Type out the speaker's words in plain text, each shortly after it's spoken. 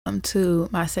welcome to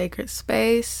my sacred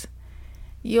space.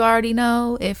 You already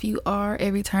know, if you are a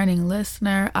returning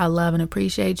listener, I love and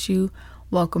appreciate you.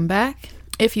 Welcome back.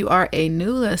 If you are a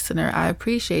new listener, I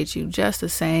appreciate you just the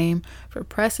same for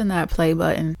pressing that play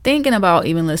button, thinking about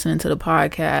even listening to the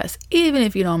podcast. Even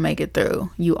if you don't make it through,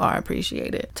 you are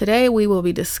appreciated. Today we will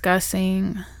be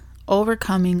discussing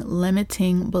overcoming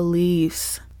limiting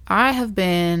beliefs. I have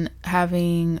been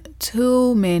having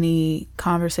too many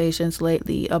conversations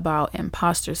lately about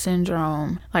imposter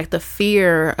syndrome, like the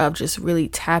fear of just really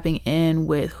tapping in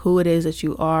with who it is that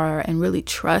you are and really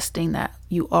trusting that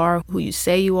you are who you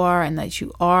say you are and that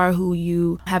you are who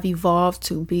you have evolved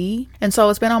to be. And so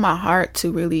it's been on my heart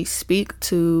to really speak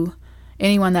to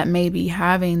anyone that may be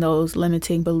having those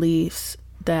limiting beliefs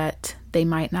that they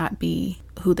might not be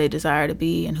who they desire to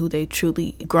be and who they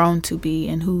truly grown to be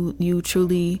and who you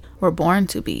truly were born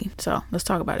to be. So let's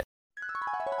talk about it.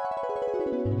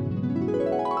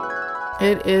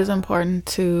 It is important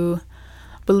to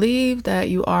believe that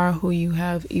you are who you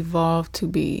have evolved to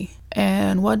be.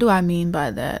 And what do I mean by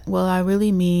that? Well, I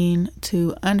really mean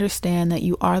to understand that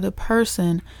you are the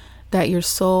person that your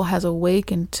soul has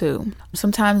awakened to.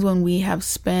 Sometimes when we have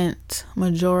spent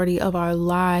majority of our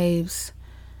lives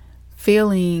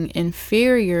feeling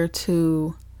inferior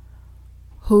to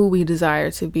who we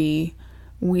desire to be,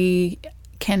 we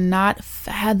cannot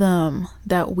fathom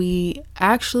that we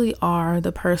actually are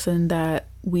the person that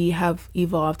we have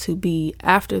evolved to be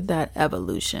after that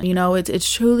evolution. You know,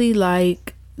 it's truly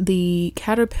like the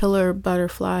caterpillar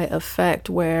butterfly effect,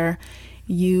 where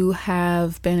you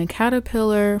have been a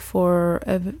caterpillar for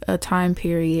a time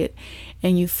period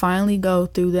and you finally go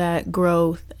through that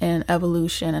growth and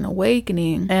evolution and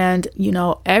awakening, and you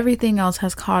know everything else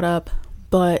has caught up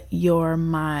but your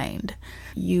mind.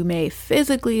 You may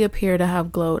physically appear to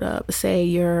have glowed up. Say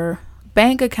your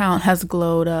bank account has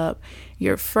glowed up,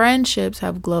 your friendships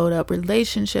have glowed up,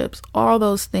 relationships, all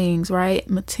those things, right?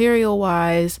 Material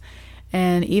wise,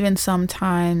 and even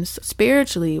sometimes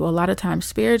spiritually, well, a lot of times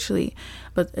spiritually,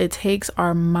 but it takes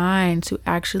our mind to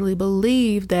actually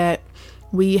believe that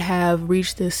we have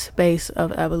reached this space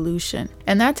of evolution.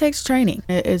 And that takes training.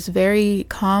 It's very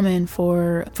common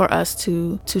for us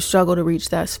to struggle to reach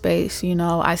that space. You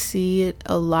know, I see it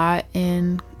a lot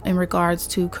in regards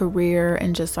to career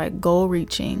and just like goal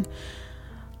reaching.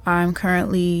 I'm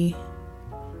currently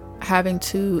having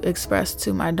to express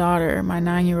to my daughter, my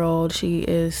 9-year-old, she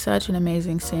is such an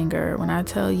amazing singer. When I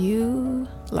tell you,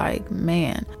 like,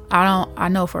 man, I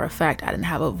know for a fact I didn't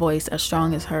have a voice as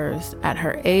strong as hers at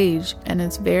her age. And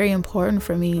it's very important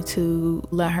for me to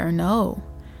let her know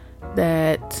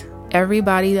that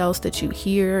everybody else that you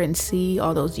hear and see,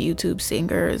 all those YouTube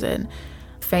singers and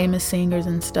famous singers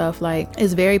and stuff, like,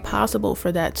 it's very possible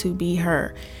for that to be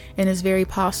her. And it's very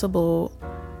possible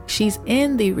she's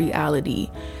in the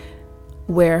reality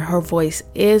where her voice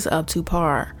is up to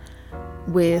par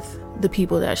with the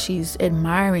people that she's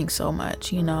admiring so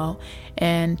much, you know,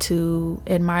 and to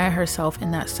admire herself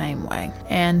in that same way.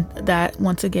 And that,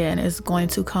 once again, is going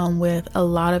to come with a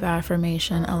lot of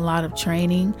affirmation, a lot of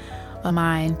training a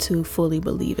mind to fully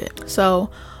believe it. So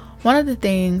one of the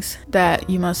things that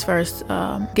you must first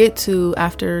get to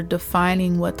after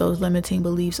defining what those limiting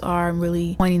beliefs are and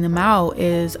really pointing them out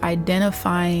is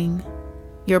identifying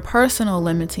your personal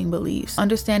limiting beliefs,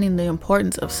 understanding the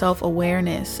importance of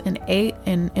self-awareness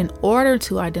in order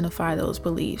to identify those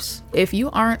beliefs. If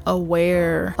you aren't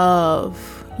aware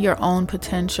of your own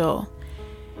potential,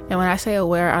 and when I say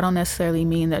aware, I don't necessarily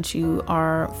mean that you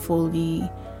are fully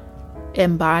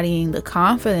embodying the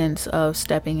confidence of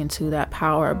stepping into that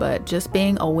power, but just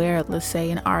being aware. Let's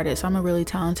say an artist, I'm a really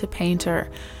talented painter,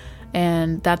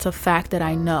 and that's a fact that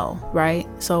I know, right?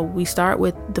 So we start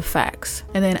with the facts.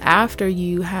 And then after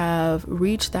you have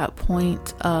reached that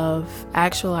point of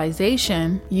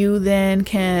actualization, you then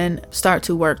can start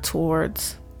to work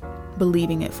towards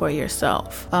believing it for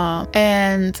yourself.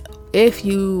 And if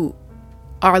you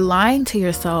are lying to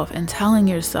yourself and telling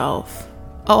yourself,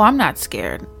 oh, I'm not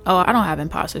scared. Oh, I don't have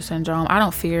imposter syndrome. I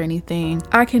don't fear anything.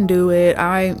 I can do it.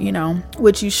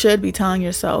 Which you should be telling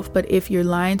yourself. But if you're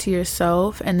lying to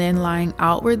yourself and then lying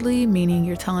outwardly, meaning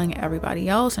you're telling everybody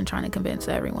else and trying to convince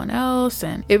everyone else,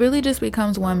 and it really just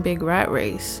becomes one big rat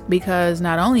race, because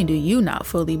not only do you not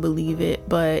fully believe it,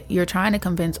 but you're trying to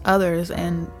convince others.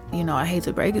 And you know, I hate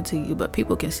to break it to you, but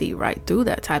people can see right through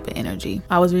that type of energy.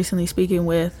 I was recently speaking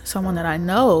with someone that I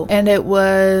know, and it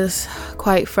was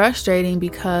quite frustrating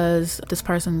because this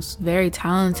person's very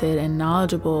talented and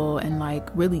knowledgeable and like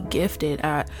really gifted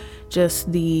at just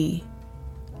the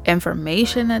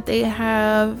information that they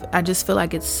have. I just feel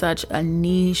like it's such a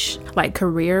niche like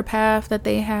career path that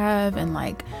they have, and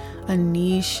like a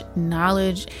niche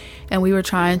knowledge. And we were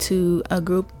trying to, a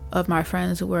group of my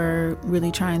friends were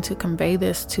really trying to convey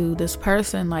this to this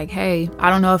person, like, hey, I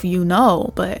don't know if you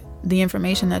know, but the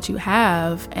information that you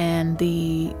have and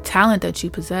the talent that you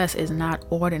possess is not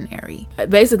ordinary.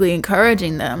 Basically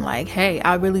encouraging them, like, hey,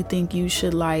 I really think you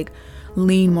should like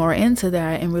lean more into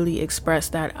that and really express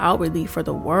that outwardly for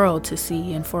the world to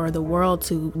see and for the world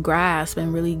to grasp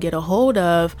and really get a hold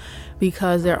of,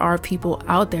 because there are people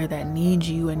out there that need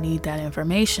you and need that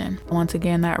information. Once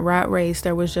again, that rat race,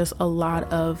 there was just a lot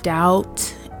of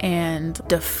doubt and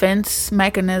defense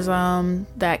mechanism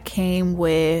that came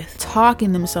with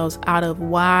talking themselves out of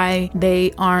why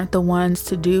they aren't the ones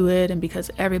to do it, and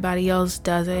because everybody else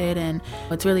does it and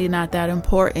it's really not that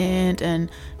important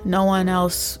and no one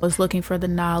else was looking for the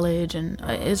knowledge. And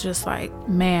it's just like,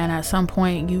 man, at some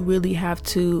point you really have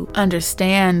to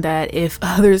understand that if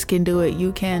others can do it,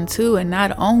 you can too. And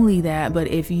not only that, but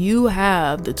if you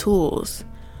have the tools,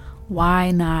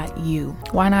 why not you?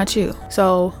 Why not you?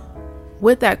 So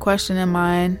with that question in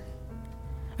mind,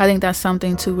 I think that's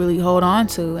something to really hold on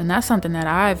to. And that's something that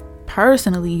I've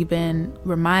personally been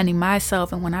reminding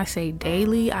myself. And when I say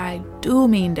daily, I do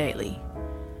mean daily,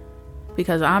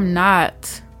 because I'm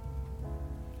not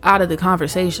out of the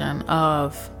conversation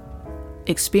of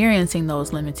experiencing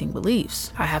those limiting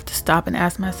beliefs. I have to stop and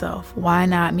ask myself, why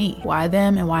not me? Why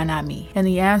them and why not me? And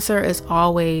the answer is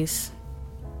always,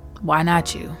 why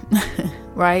not you?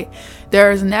 Right? There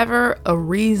is never a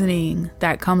reasoning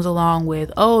that comes along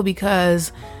with, oh,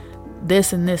 because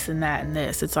this and this and that and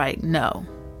this. It's like, no.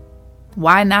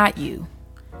 Why not you?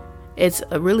 It's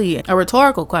really a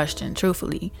rhetorical question,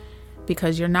 truthfully,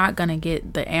 because you're not going to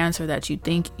get the answer that you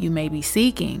think you may be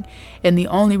seeking. And the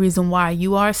only reason why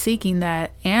you are seeking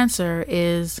that answer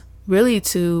is really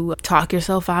to talk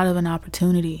yourself out of an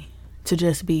opportunity to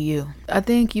just be you. I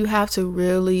think you have to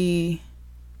really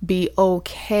be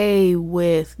okay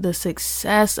with the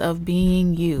success of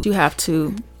being you. You have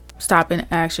to stop and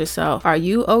ask yourself, are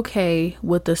you okay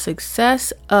with the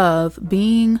success of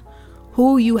being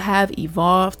who you have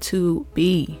evolved to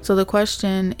be? So the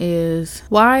question is,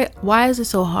 why is it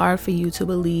so hard for you to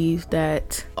believe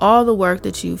that all the work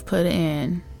that you've put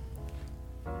in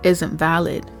isn't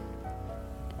valid?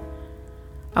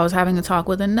 I was having a talk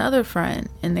with another friend,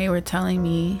 and they were telling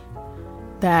me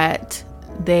that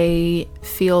they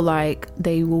feel like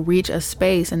they will reach a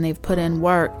space and they've put in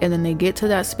work, and then they get to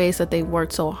that space that they've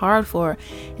worked so hard for,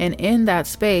 and in that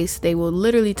space they will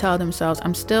literally tell themselves,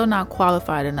 I'm still not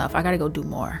qualified enough, I gotta go do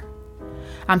more.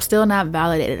 I'm still not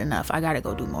validated enough, I gotta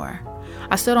go do more.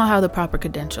 I still don't have the proper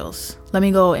credentials, let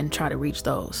me go and try to reach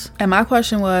those. And my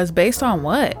question was, based on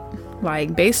what?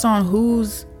 Like, based on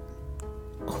whose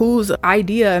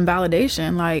idea and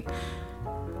validation? Like,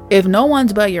 if no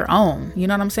one's but your own, you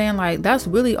know what I'm saying? Like, that's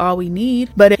really all we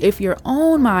need. But if your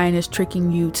own mind is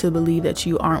tricking you to believe that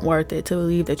you aren't worth it, to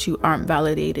believe that you aren't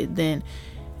validated, then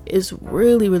it's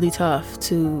really, really tough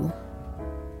to,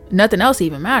 nothing else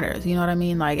even matters. You know what I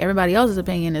mean? Like, everybody else's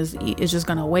opinion is just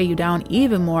going to weigh you down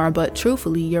even more. But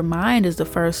truthfully, your mind is the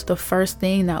first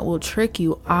thing that will trick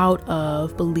you out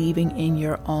of believing in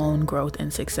your own growth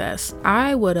and success.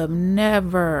 I would have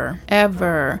never,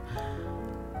 ever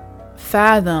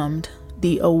fathomed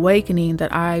the awakening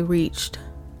that I reached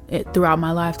throughout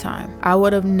my lifetime. I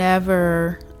would have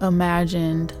never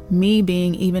imagined me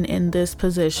being even in this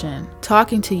position,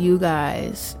 talking to you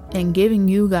guys and giving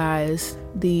you guys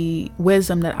the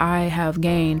wisdom that I have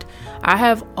gained. I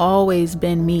have always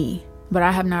been me, but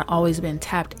I have not always been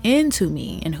tapped into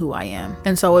me and who I am.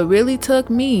 And so it really took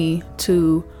me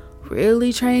to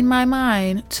really train my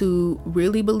mind to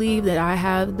really believe that I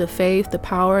have the faith, the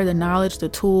power, the knowledge, the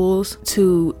tools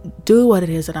to do what it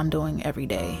is that I'm doing every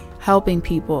day. Helping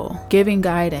people, giving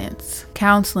guidance,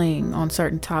 counseling on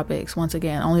certain topics. Once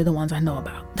again, only the ones I know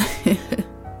about.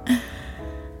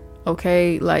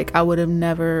 Okay, like, I would have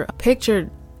never pictured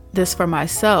this for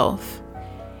myself.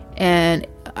 And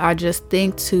I just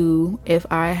think too, if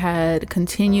I had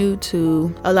continued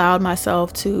to allow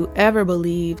myself to ever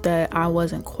believe that I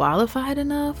wasn't qualified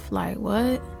enough, like,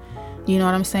 what? You know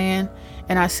what I'm saying?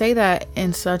 And I say that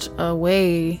in such a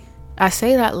way, I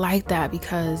say that like that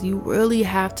because you really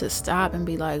have to stop and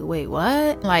be like, wait,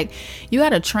 what? Like, you got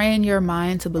to train your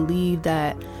mind to believe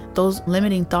that those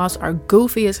limiting thoughts are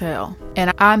goofy as hell.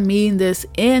 And I mean this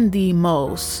in the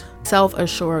most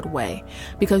self-assured way,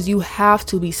 because you have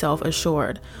to be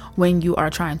self-assured when you are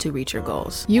trying to reach your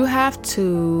goals. You have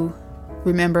to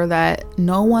remember that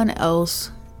no one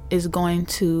else is going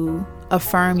to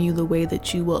affirm you the way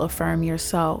that you will affirm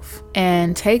yourself,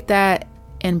 and take that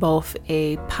in both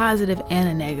a positive and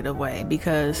a negative way,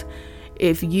 because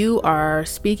If you are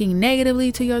speaking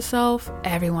negatively to yourself,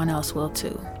 everyone else will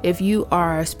too. If you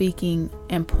are speaking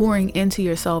and pouring into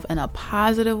yourself in a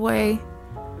positive way,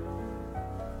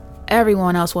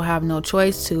 everyone else will have no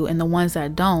choice to, and the ones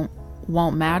that don't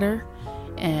won't matter,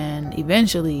 and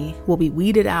eventually will be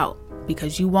weeded out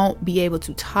because you won't be able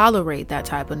to tolerate that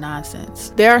type of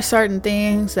nonsense. There are certain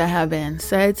things that have been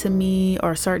said to me,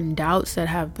 or certain doubts that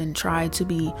have been tried to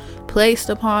be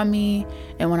placed upon me,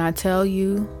 and when I tell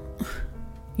you,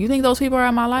 you think those people are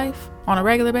in my life on a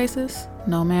regular basis?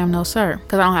 No, ma'am, no, sir.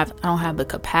 Because I don't have the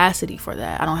capacity for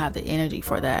that. I don't have the energy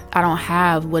for that. I don't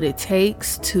have what it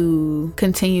takes to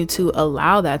continue to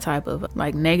allow that type of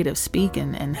like negative speak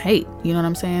and hate. You know what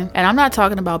I'm saying? And I'm not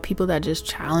talking about people that just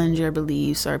challenge your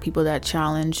beliefs, or people that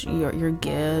challenge your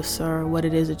gifts or what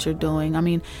it is that you're doing. I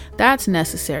mean, that's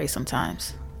necessary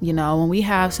sometimes. You know, when we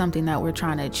have something that we're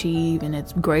trying to achieve and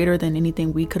it's greater than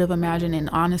anything we could have imagined, and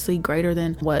honestly greater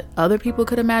than what other people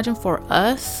could imagine for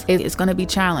us, it's going to be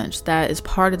challenged. That is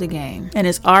part of the game. And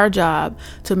it's our job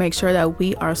to make sure that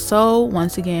we are so,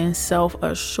 once again,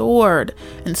 self-assured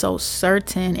and so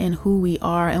certain in who we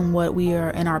are and what we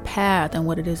are in our path and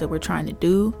what it is that we're trying to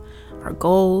do, our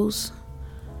goals,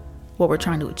 what we're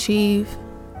trying to achieve,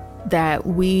 that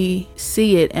we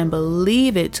see it and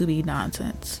believe it to be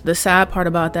nonsense. The sad part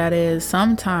about that is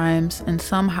sometimes in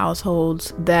some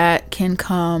households that can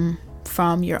come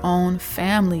from your own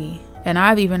family. And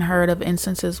I've even heard of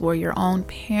instances where your own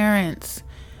parents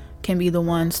can be the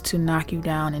ones to knock you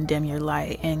down and dim your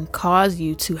light and cause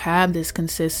you to have this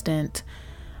consistent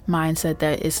mindset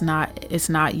that it's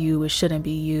not you, it shouldn't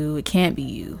be you, it can't be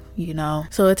you, you know.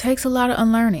 So it takes a lot of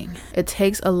unlearning. It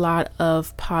takes a lot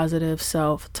of positive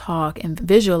self-talk and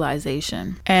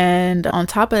visualization. And on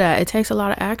top of that, it takes a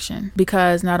lot of action,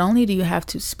 because not only do you have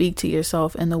to speak to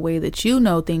yourself in the way that you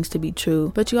know things to be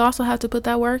true, but you also have to put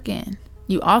that work in.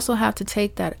 You also have to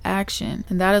take that action.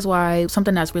 And that is why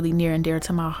something that's really near and dear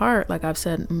to my heart, like I've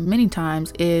said many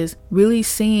times, is really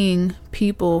seeing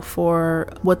people for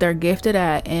what they're gifted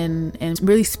at and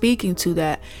really speaking to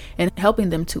that and helping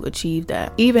them to achieve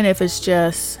that. Even if it's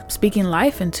just speaking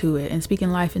life into it and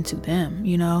speaking life into them,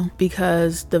 you know,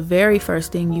 because the very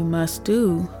first thing you must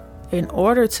do in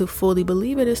order to fully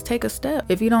believe it is take a step.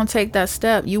 If you don't take that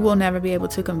step, you will never be able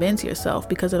to convince yourself,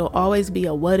 because it'll always be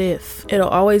a what if. It'll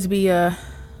always be a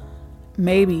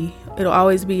maybe. It'll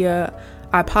always be a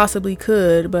I possibly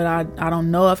could, but I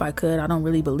don't know if I could. I don't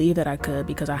really believe that I could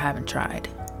because I haven't tried.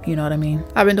 You know what I mean?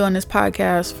 I've been doing this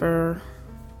podcast for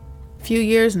a few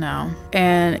years now,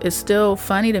 and it's still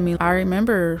funny to me. I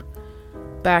remember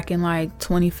back in like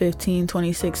 2015,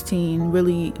 2016,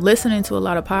 really listening to a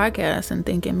lot of podcasts and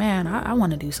thinking, man, I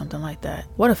want to do something like that.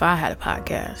 What if I had a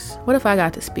podcast? What if I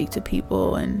got to speak to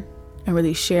people and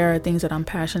really share things that I'm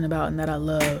passionate about and that I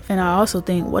love? And I also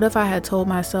think, what if I had told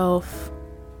myself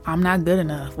I'm not good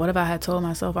enough? What if I had told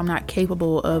myself I'm not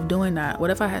capable of doing that?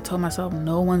 What if I had told myself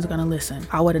no one's gonna listen?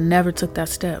 I would have never took that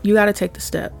step. You got to take the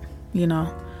step, you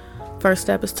know. First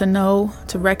step is to know,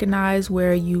 to recognize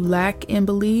where you lack in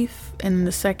belief. And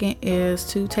the second is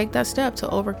to take that step to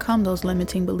overcome those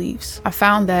limiting beliefs. I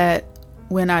found that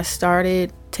when I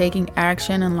started taking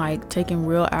action and like taking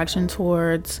real action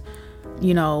towards,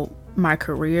 you know, my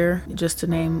career, just to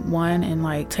name one, and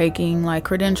like taking like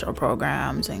credential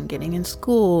programs and getting in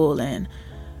school and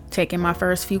taking my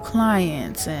first few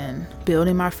clients and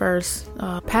building my first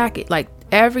packet, like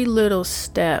every little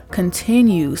step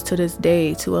continues to this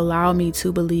day to allow me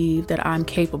to believe that I'm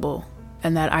capable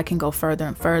and that I can go further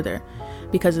and further,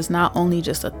 because it's not only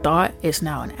just a thought, it's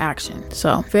now an action.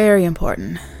 So very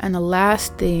important. And the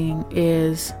last thing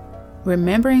is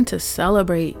remembering to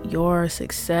celebrate your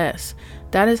success.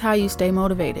 That is how you stay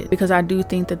motivated, because I do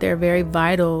think that they're very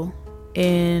vital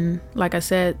in, like I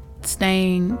said,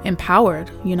 staying empowered,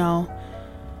 you know,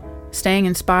 staying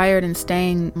inspired and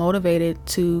staying motivated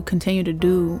to continue to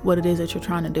do what it is that you're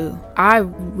trying to do. I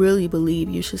really believe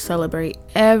you should celebrate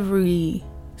every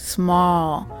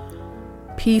small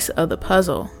piece of the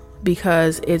puzzle,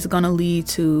 because it's going to lead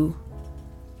to,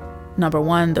 number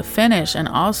one, the finish. And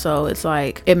also it's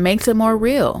like, it makes it more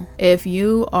real. If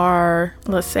you are,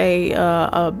 let's say,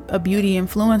 a beauty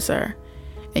influencer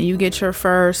and you get your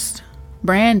first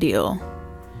brand deal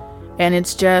and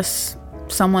it's just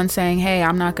someone saying, hey,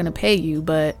 I'm not going to pay you,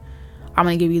 but I'm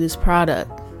going to give you this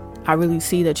product. I really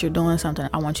see that you're doing something.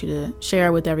 I want you to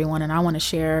share with everyone, and I want to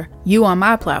share you on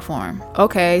my platform.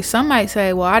 Okay, some might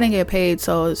say, well, I didn't get paid,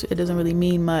 so it doesn't really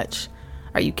mean much.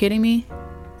 Are you kidding me?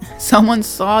 Someone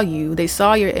saw you. They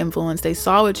saw your influence. They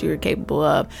saw what you were capable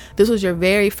of. This was your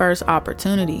very first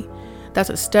opportunity. That's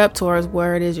a step towards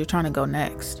where it is you're trying to go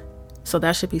next. So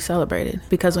that should be celebrated,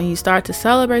 because when you start to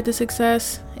celebrate the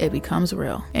success, it becomes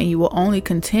real, and you will only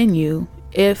continue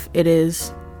if it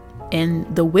is in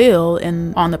the will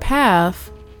and on the path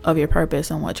of your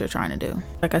purpose and what you're trying to do.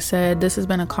 Like I said, this has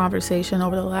been a conversation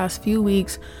over the last few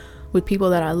weeks with people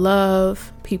that I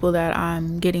love, people that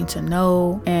I'm getting to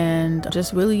know, and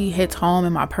just really hits home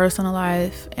in my personal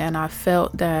life. And I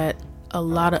felt that a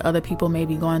lot of other people may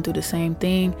be going through the same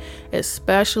thing,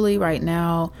 especially right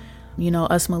now. You know,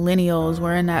 us millennials,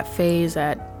 we're in that phase,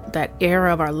 that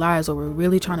era of our lives where we're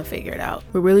really trying to figure it out.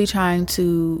 We're really trying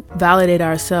to validate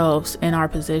ourselves in our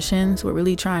positions. We're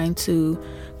really trying to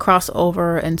cross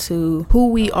over into who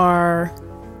we are,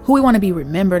 who we want to be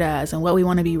remembered as, and what we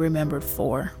want to be remembered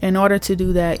for. In order to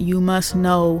do that, you must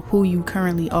know who you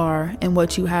currently are and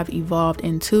what you have evolved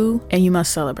into, and you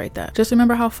must celebrate that. Just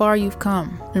remember how far you've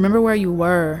come. Remember where you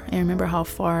were, and remember how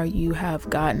far you have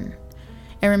gotten.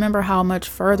 And remember how much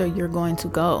further you're going to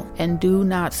go. And do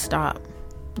not stop.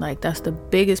 Like, that's the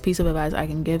biggest piece of advice I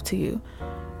can give to you.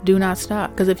 Do not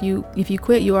stop. Because if you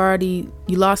quit, you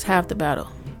lost half the battle,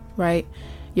 right?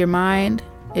 Your mind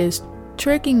is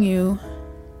tricking you,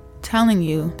 telling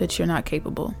you that you're not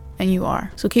capable, and you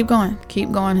are. So keep going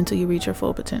until you reach your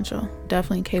full potential.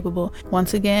 Definitely capable.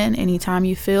 Once again, anytime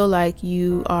you feel like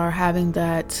you are having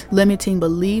that limiting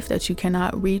belief that you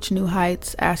cannot reach new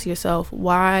heights, ask yourself,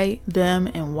 why them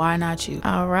and why not you?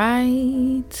 All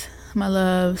right, my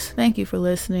loves, thank you for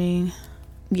listening.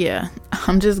 Yeah,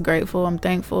 I'm just grateful. I'm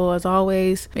thankful as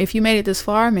always. If you made it this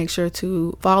far, make sure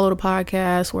to follow the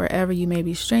podcast wherever you may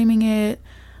be streaming it.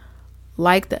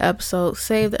 Like the episode,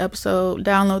 save the episode,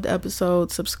 download the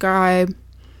episode, subscribe,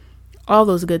 all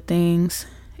those good things.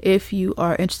 If you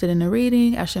are interested in the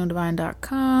reading,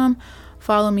 ashundivine.com.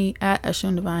 Follow me at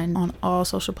ashundivine on all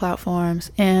social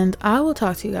platforms, and I will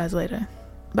talk to you guys later.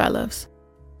 Bye, loves.